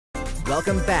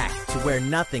Welcome back to where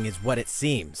nothing is what it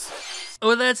seems.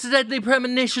 Oh, that's Deadly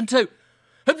Premonition 2.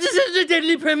 This is the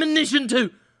Deadly Premonition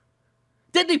 2.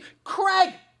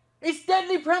 Craig! It's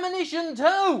Deadly Premonition 2!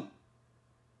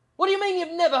 What do you mean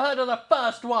you've never heard of the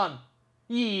first one?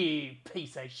 You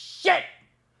piece of shit!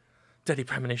 Deadly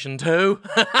Premonition 2.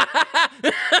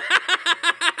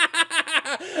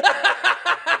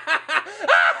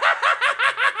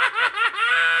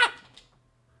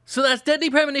 So that's Deadly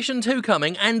Premonition 2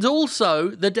 coming, and also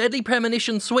the Deadly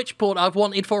Premonition Switch port I've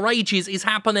wanted for ages is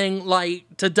happening, like,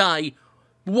 today.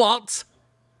 What?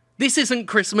 This isn't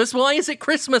Christmas. Why is it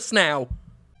Christmas now?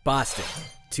 Boston,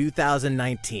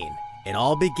 2019. It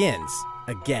all begins,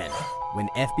 again, when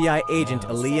FBI agent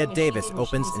Aaliyah Davis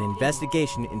opens an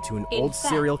investigation into an old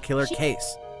serial killer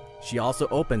case. She also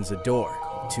opens a door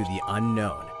to the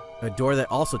unknown. A door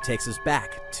that also takes us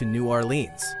back to New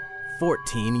Orleans,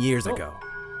 14 years ago.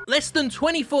 Less than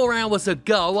 24 hours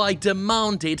ago, I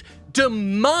demanded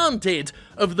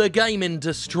of the game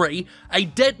industry a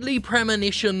Deadly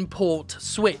Premonition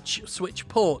Switch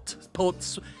port.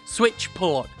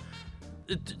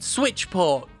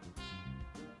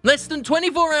 Less than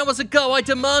 24 hours ago, I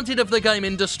demanded of the game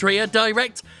industry a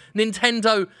direct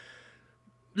Nintendo...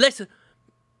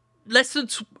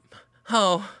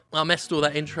 Oh, I messed all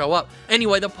that intro up.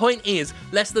 Anyway, the point is,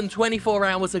 less than 24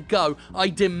 hours ago, I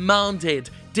demanded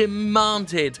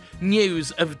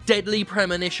news of Deadly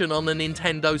Premonition on the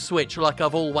Nintendo Switch like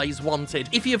I've always wanted.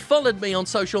 If you've followed me on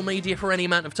social media for any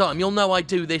amount of time, you'll know I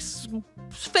do this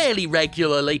fairly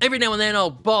regularly. Every now and then I'll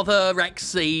bother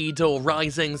Exceed or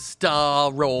Rising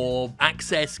Star or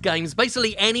Access Games,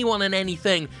 basically anyone and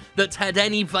anything that's had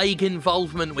any vague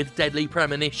involvement with Deadly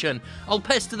Premonition. I'll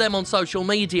pester them on social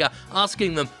media,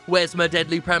 asking them, where's my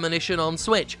Deadly Premonition on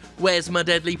Switch? Where's my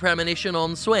Deadly Premonition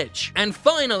on Switch? And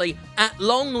finally, at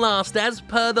long last, as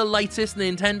per the latest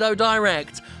Nintendo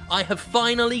Direct, I have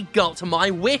finally got my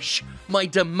wish, my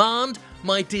demand,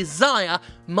 my desire,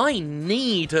 my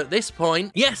need at this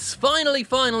point. Yes, finally,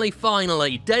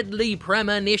 Deadly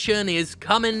Premonition is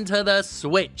coming to the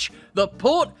Switch. The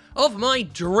port of my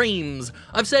dreams.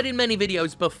 I've said in many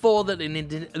videos before that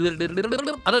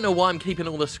I don't know why I'm keeping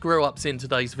all the screw-ups in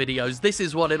today's videos. This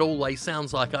is what it always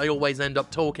sounds like. I always end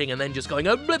up talking and then just going,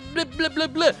 oh, blah, blah, blah, blah,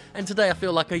 blah. And today I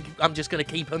feel like I'm just going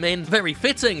to keep them in. Very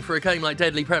fitting for a game like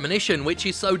Deadly Premonition, which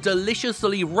is so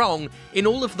deliciously wrong in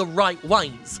all of the right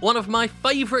ways. One of my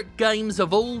favourite games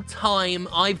of all time.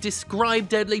 I've described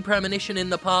Deadly Premonition in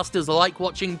the past as like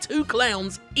watching two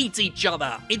clowns eat each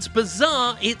other. It's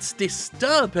bizarre, it's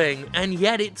disturbing, and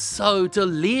yet it's so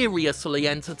deliriously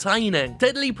entertaining.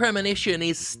 Deadly Premonition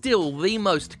is still the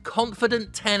most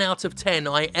confident 10 out of 10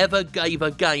 I ever gave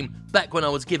a game back when I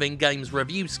was giving games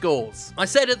review scores. I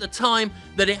said at the time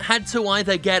that it had to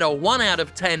either get a 1 out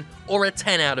of 10 or a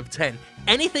 10 out of 10.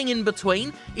 Anything in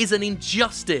between is an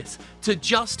injustice to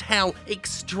just how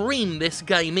extreme this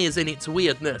game is in its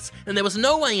weirdness, and there was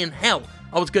no way in hell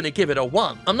I was going to give it a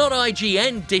 1. I'm not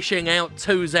IGN dishing out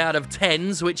 2s out of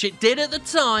 10s, which it did at the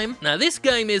time. Now, this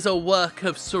game is a work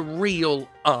of surreal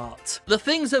art. The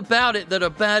things about it that are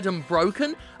bad and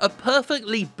broken are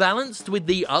perfectly balanced with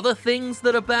the other things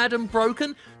that are bad and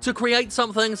broken to create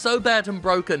something so bad and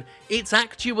broken, it's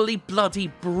actually bloody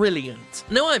brilliant.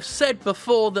 Now, I've said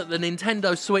before that the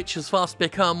Nintendo Switch has fast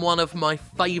become one of my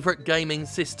favourite gaming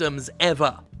systems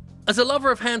ever. As a lover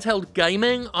of handheld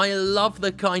gaming, I love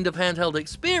the kind of handheld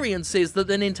experiences that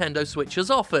the Nintendo Switch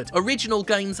has offered. Original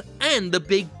games and the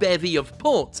big bevy of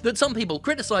ports that some people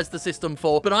criticize the system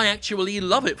for, but I actually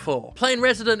love it for. Playing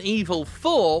Resident Evil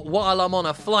 4 while I'm on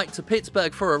a flight to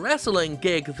Pittsburgh for a wrestling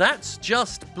gig, that's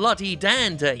just bloody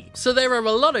dandy. So there are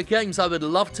a lot of games I would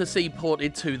love to see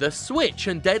ported to the Switch,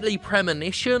 and Deadly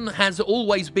Premonition has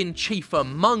always been chief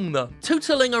among them.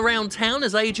 Tootling around town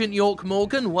as Agent York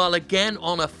Morgan while again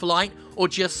on a flight or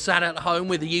just sat at home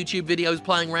with the YouTube videos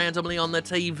playing randomly on the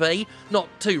TV. Not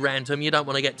too random, you don't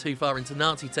want to get too far into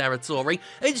Nazi territory.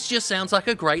 It just sounds like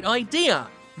a great idea.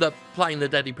 Playing the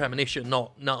Deadly Premonition,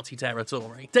 not Nazi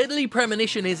territory. Deadly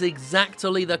Premonition is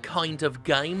exactly the kind of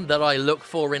game that I look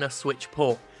for in a Switch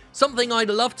port. Something I'd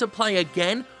love to play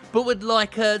again, but would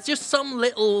like just some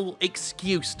little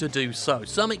excuse to do so.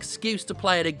 Some excuse to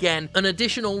play it again, an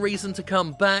additional reason to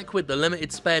come back with the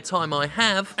limited spare time I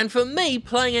have, and for me,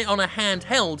 playing it on a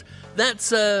handheld,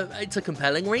 it's a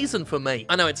compelling reason for me.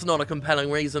 I know it's not a compelling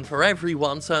reason for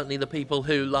everyone, certainly the people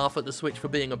who laugh at the Switch for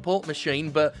being a port machine,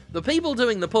 but the people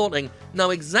doing the porting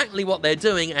know exactly what they're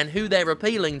doing and who they're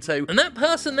appealing to, and that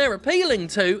person they're appealing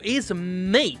to is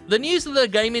me. The news of the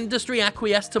game industry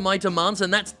acquiesced to my demands,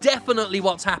 and that's definitely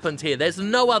what's happening happened here. There's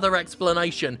no other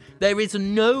explanation. There is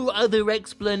no other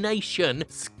explanation.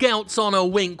 Scouts on a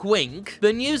wink wink.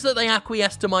 The news that they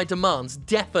acquiesced to my demands,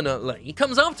 definitely,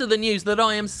 comes after the news that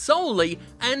I am solely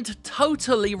and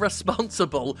totally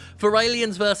responsible for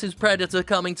Aliens vs Predator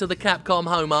coming to the Capcom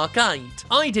home arcade.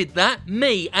 I did that,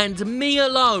 me and me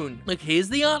alone. Look, here's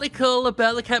the article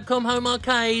about the Capcom home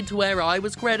arcade where I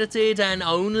was credited and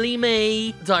only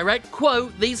me. Direct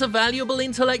quote, these are valuable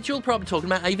intellectual property,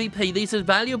 talking about AVP, these are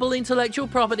valuable intellectual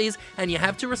properties and you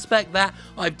have to respect that.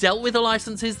 I've dealt with the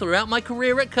licenses throughout my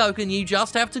career at Coke and you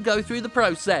just have to go through the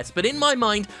process. But in my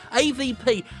mind,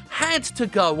 AVP had to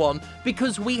go on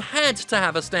because we had to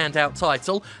have a standout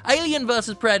title. Alien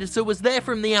vs Predator was there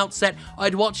from the outset.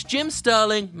 I'd watched Jim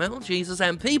Sterling, well, Jesus,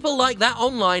 and people like that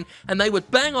online, and they would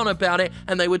bang on about it,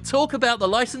 and they would talk about the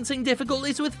licensing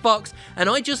difficulties with Fox, and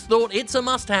I just thought it's a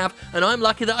must-have, and I'm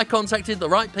lucky that I contacted the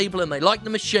right people and they liked the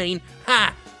machine.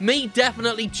 Ha! Me,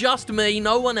 definitely just me,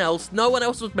 no one else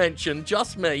was mentioned,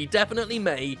 just me, definitely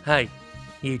me. Hey,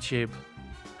 YouTube.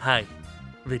 Hey,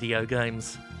 video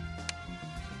games.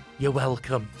 You're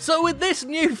welcome. So with this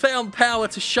newfound power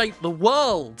to shape the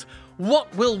world,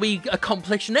 what will we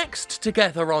accomplish next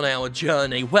together on our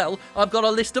journey? Well, I've got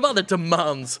a list of other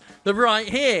demands. They're right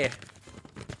here.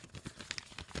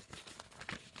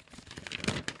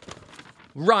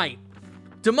 Right.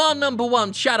 Demand number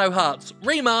 1, Shadow Hearts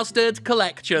Remastered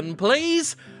Collection,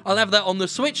 please. I'll have that on the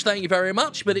Switch, thank you very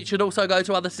much, but it should also go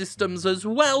to other systems as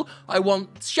well. I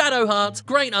want Shadow Hearts,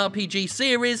 great RPG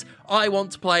series. I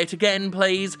want to play it again,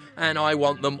 please, and I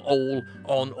want them all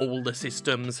on all the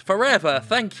systems forever,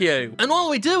 thank you. And while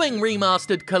we're doing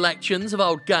remastered collections of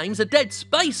old games, a Dead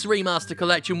Space remaster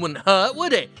collection wouldn't hurt,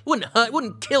 would it? Wouldn't hurt,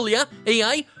 wouldn't kill you,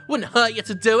 EA. Wouldn't hurt you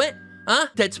to do it. Huh?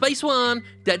 Dead Space 1,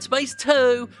 Dead Space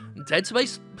 2, Dead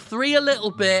Space 3 a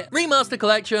little bit. Remaster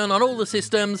collection on all the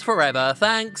systems forever,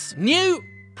 thanks. New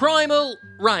Primal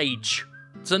Rage.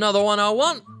 It's another one I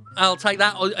want. I'll take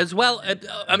that as well.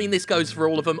 I mean, this goes for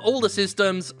all of them. All the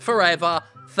systems forever,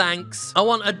 thanks. I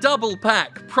want a double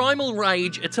pack. Primal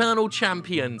Rage Eternal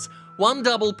Champions. One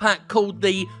double pack called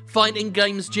the Fighting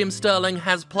Games Jim Sterling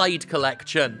Has Played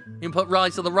Collection. You can put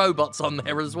Rise of the Robots on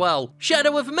there as well.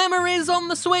 Shadow of Memories on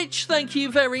the Switch, thank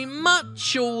you very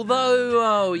much.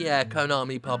 Although, oh yeah,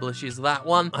 Konami publishes that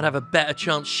one. I'd have a better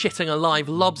chance shitting a live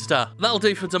lobster. That'll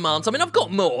do for demands. I mean, I've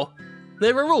got more.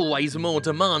 There are always more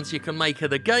demands you can make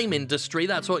of the game industry.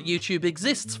 That's what YouTube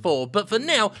exists for. But for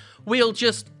now, we'll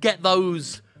just get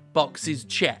those boxes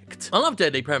checked. I love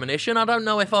Deadly Premonition. I don't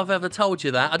know if I've ever told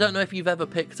you that. I don't know if you've ever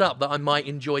picked up that I might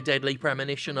enjoy Deadly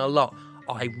Premonition a lot.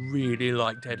 I really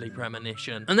like Deadly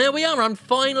Premonition. And there we are, I'm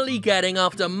finally getting,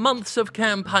 after months of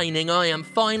campaigning, I am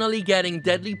finally getting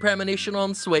Deadly Premonition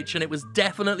on Switch, and it was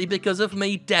definitely because of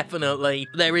me, definitely.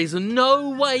 There is no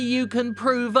way you can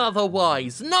prove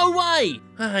otherwise. No way!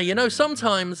 You know,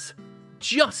 sometimes,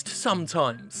 just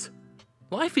sometimes,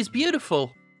 life is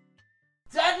beautiful.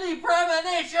 Deadly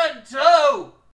Premonition 2!